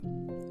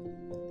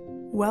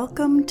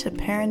Welcome to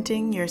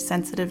Parenting Your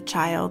Sensitive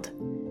Child.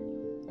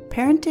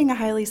 Parenting a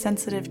highly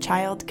sensitive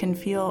child can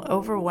feel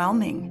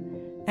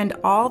overwhelming, and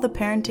all the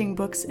parenting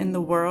books in the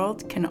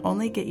world can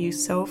only get you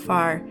so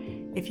far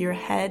if your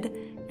head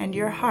and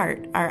your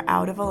heart are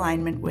out of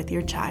alignment with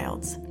your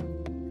child's.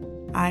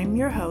 I'm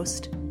your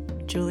host,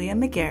 Julia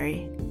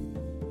McGarry.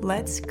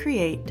 Let's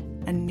create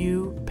a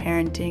new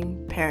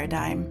parenting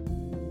paradigm.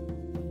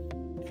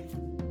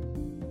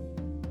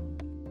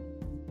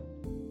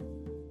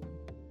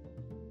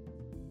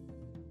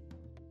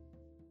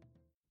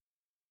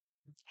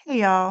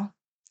 Hey y'all,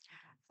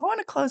 I want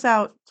to close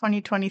out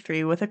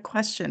 2023 with a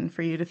question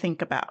for you to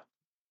think about.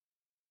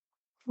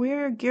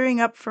 We're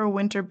gearing up for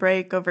winter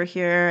break over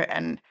here,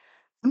 and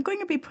I'm going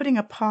to be putting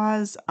a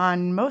pause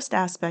on most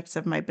aspects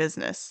of my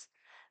business.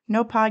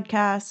 No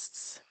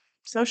podcasts,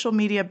 social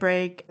media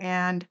break,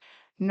 and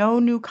no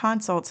new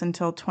consults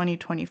until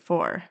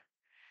 2024.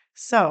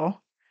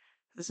 So,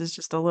 this is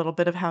just a little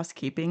bit of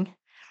housekeeping.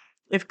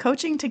 If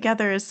coaching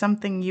together is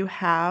something you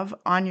have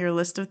on your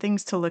list of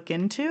things to look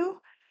into,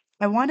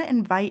 I want to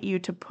invite you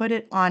to put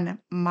it on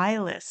my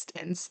list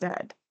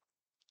instead.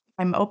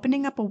 I'm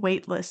opening up a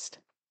wait list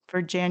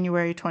for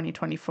January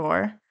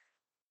 2024,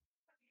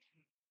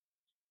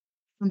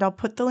 and I'll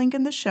put the link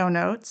in the show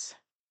notes.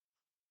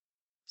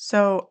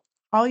 So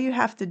all you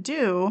have to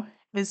do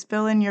is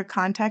fill in your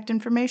contact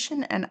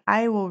information, and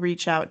I will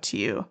reach out to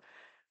you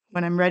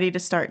when I'm ready to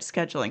start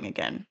scheduling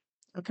again.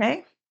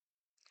 Okay?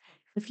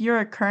 If you're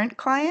a current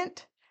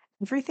client,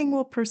 everything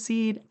will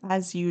proceed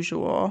as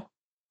usual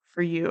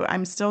for you.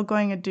 I'm still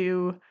going to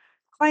do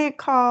client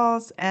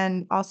calls,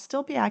 and I'll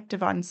still be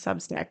active on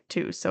Substack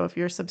too. So if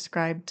you're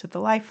subscribed to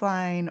the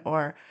Lifeline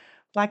or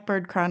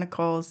Blackbird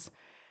Chronicles,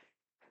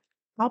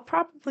 I'll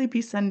probably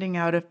be sending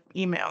out an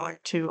email or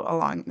two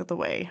along the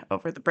way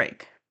over the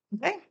break.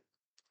 Okay?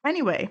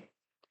 Anyway,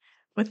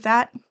 with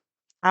that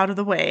out of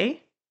the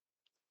way,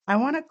 I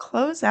want to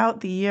close out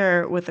the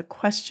year with a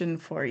question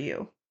for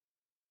you.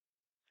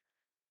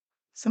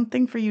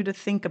 Something for you to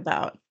think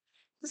about.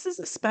 This is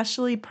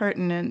especially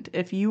pertinent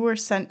if you were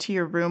sent to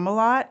your room a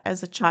lot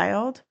as a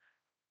child,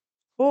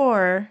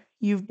 or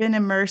you've been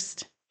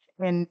immersed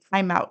in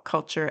timeout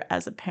culture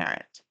as a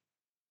parent.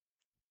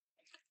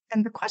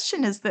 And the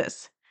question is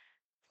this: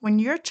 when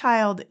your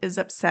child is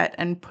upset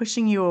and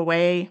pushing you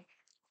away,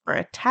 or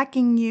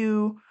attacking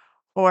you,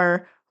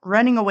 or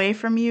running away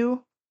from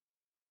you,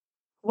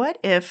 what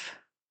if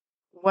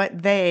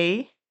what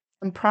they,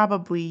 and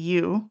probably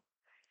you,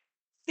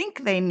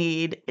 think they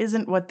need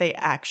isn't what they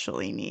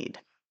actually need?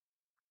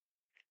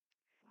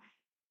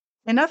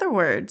 In other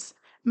words,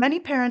 many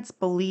parents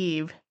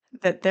believe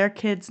that their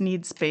kids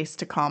need space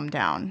to calm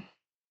down.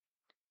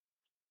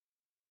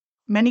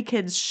 Many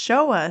kids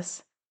show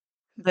us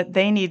that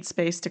they need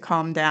space to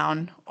calm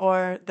down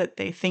or that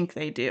they think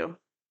they do.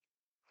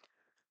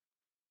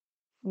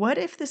 What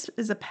if this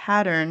is a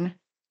pattern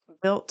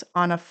built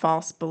on a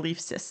false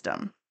belief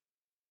system?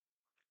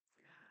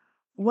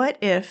 What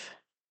if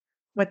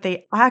what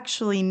they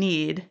actually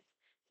need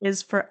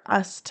is for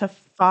us to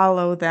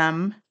follow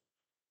them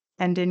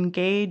and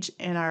engage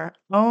in our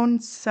own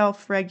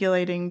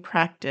self-regulating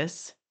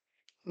practice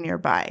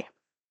nearby?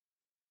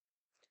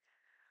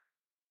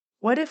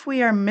 What if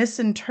we are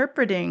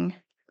misinterpreting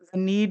the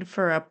need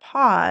for a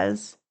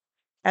pause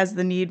as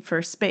the need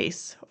for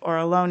space or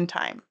alone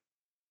time?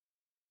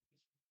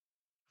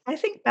 I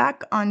think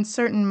back on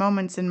certain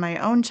moments in my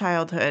own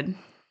childhood,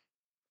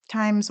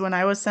 times when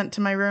I was sent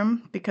to my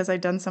room because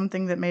I'd done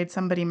something that made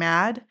somebody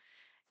mad.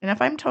 And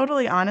if I'm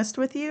totally honest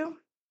with you,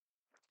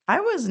 I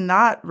was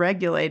not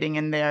regulating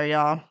in there,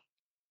 y'all.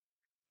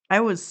 I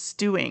was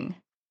stewing.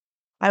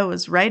 I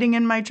was writing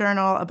in my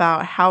journal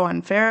about how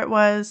unfair it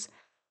was.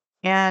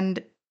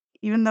 And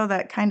even though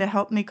that kind of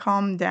helped me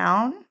calm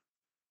down,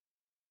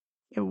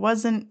 it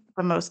wasn't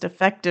the most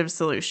effective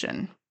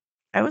solution.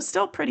 I was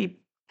still pretty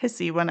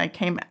pissy when I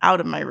came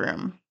out of my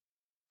room.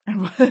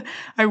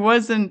 I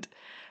wasn't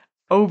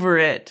over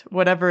it,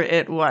 whatever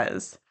it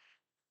was.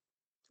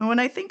 And when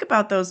I think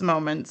about those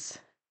moments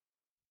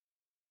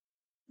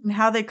and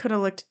how they could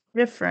have looked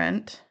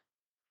different,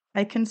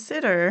 I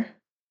consider,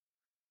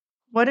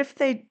 what if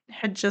they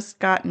had just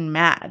gotten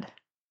mad?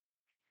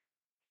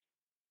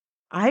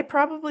 I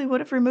probably would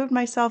have removed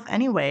myself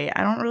anyway.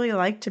 I don't really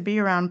like to be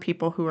around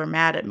people who are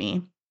mad at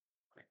me.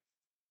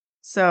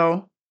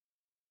 So,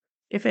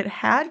 if it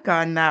had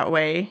gone that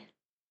way,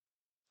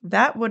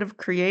 that would have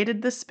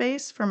created the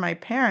space for my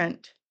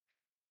parent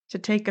to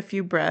take a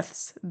few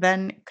breaths,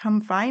 then come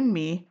find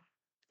me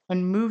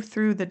and move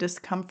through the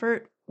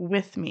discomfort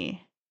with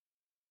me,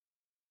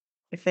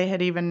 if they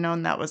had even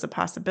known that was a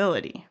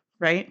possibility,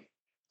 right?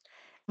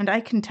 And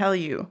I can tell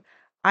you,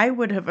 I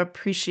would have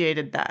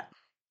appreciated that.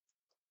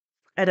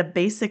 At a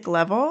basic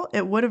level,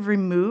 it would have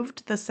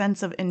removed the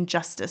sense of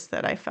injustice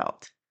that I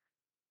felt.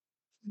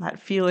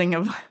 That feeling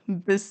of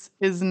this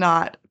is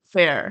not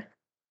fair,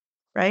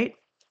 right?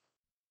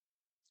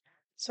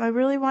 So I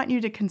really want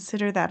you to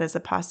consider that as a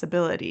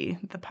possibility,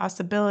 the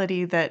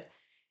possibility that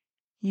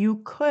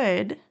you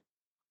could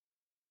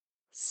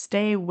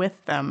Stay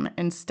with them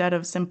instead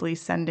of simply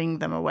sending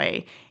them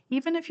away.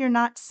 Even if you're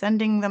not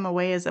sending them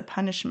away as a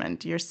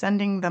punishment, you're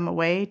sending them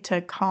away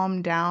to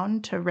calm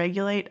down, to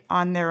regulate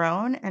on their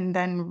own, and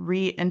then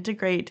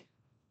reintegrate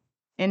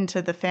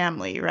into the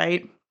family,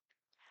 right?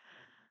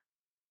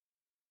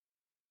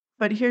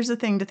 But here's the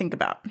thing to think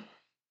about.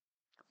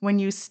 When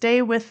you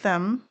stay with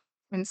them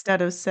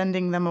instead of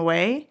sending them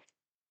away,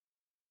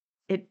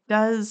 it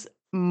does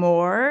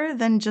more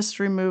than just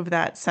remove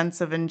that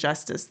sense of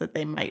injustice that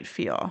they might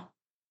feel.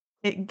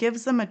 It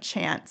gives them a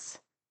chance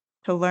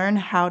to learn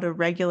how to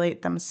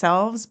regulate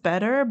themselves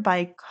better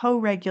by co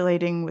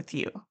regulating with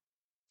you.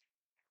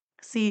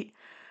 See,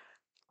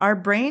 our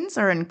brains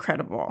are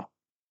incredible.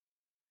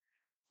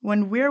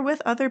 When we're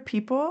with other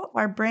people,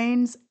 our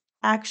brains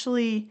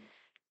actually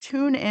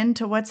tune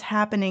into what's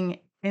happening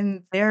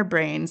in their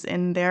brains,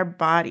 in their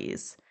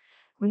bodies.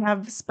 We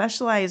have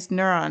specialized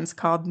neurons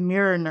called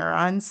mirror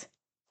neurons,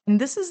 and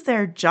this is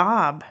their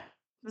job.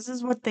 This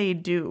is what they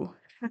do.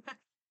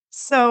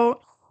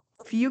 So,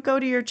 if you go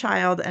to your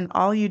child and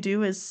all you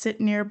do is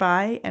sit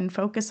nearby and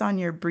focus on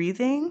your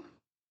breathing,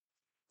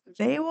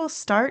 they will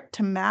start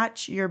to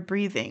match your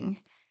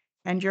breathing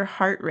and your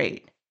heart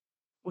rate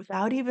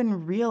without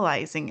even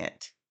realizing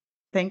it,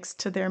 thanks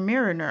to their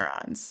mirror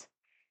neurons.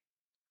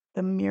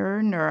 The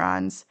mirror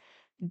neurons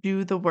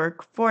do the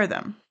work for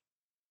them.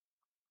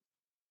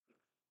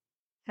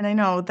 And I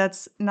know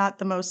that's not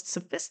the most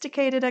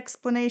sophisticated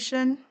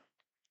explanation.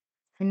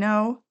 I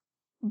know.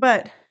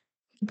 But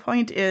the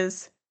point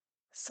is,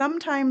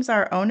 sometimes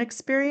our own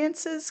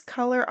experiences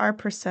color our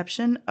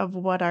perception of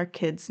what our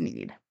kids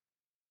need.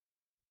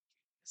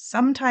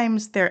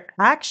 Sometimes their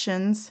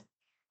actions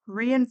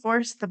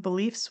reinforce the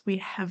beliefs we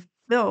have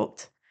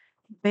built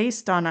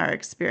based on our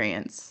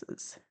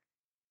experiences.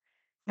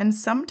 And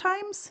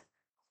sometimes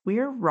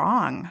we're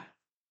wrong.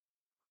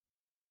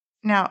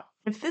 Now,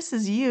 if this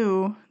is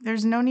you,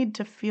 there's no need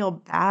to feel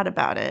bad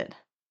about it.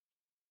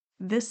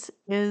 This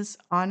is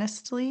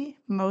honestly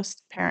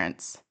most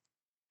parents.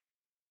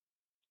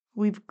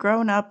 We've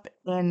grown up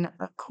in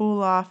a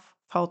cool off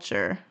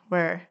culture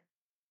where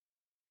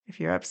if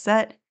you're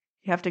upset,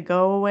 you have to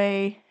go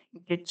away,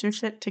 get your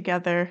shit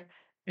together,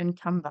 and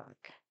come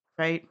back,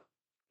 right?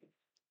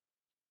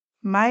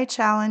 My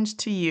challenge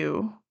to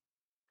you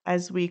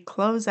as we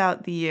close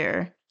out the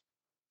year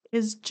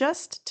is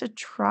just to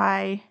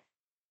try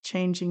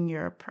changing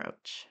your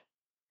approach.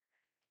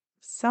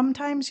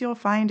 Sometimes you'll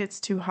find it's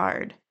too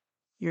hard.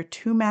 You're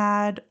too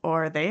mad,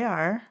 or they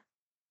are,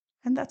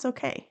 and that's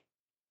okay.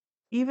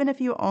 Even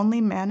if you only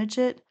manage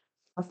it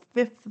a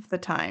fifth of the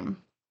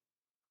time,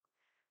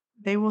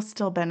 they will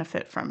still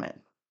benefit from it.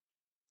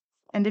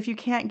 And if you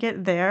can't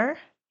get there,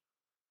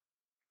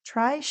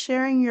 try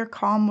sharing your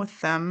calm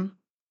with them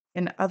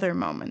in other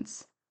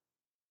moments.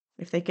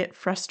 If they get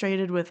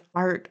frustrated with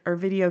art or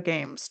video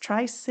games,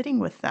 try sitting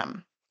with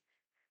them.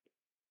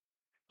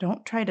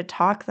 Don't try to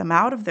talk them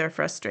out of their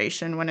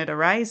frustration when it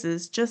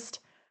arises. Just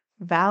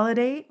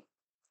validate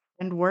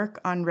and work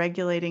on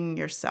regulating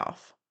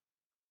yourself.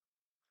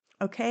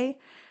 Okay?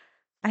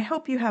 I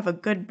hope you have a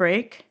good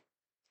break.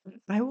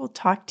 I will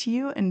talk to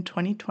you in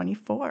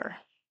 2024.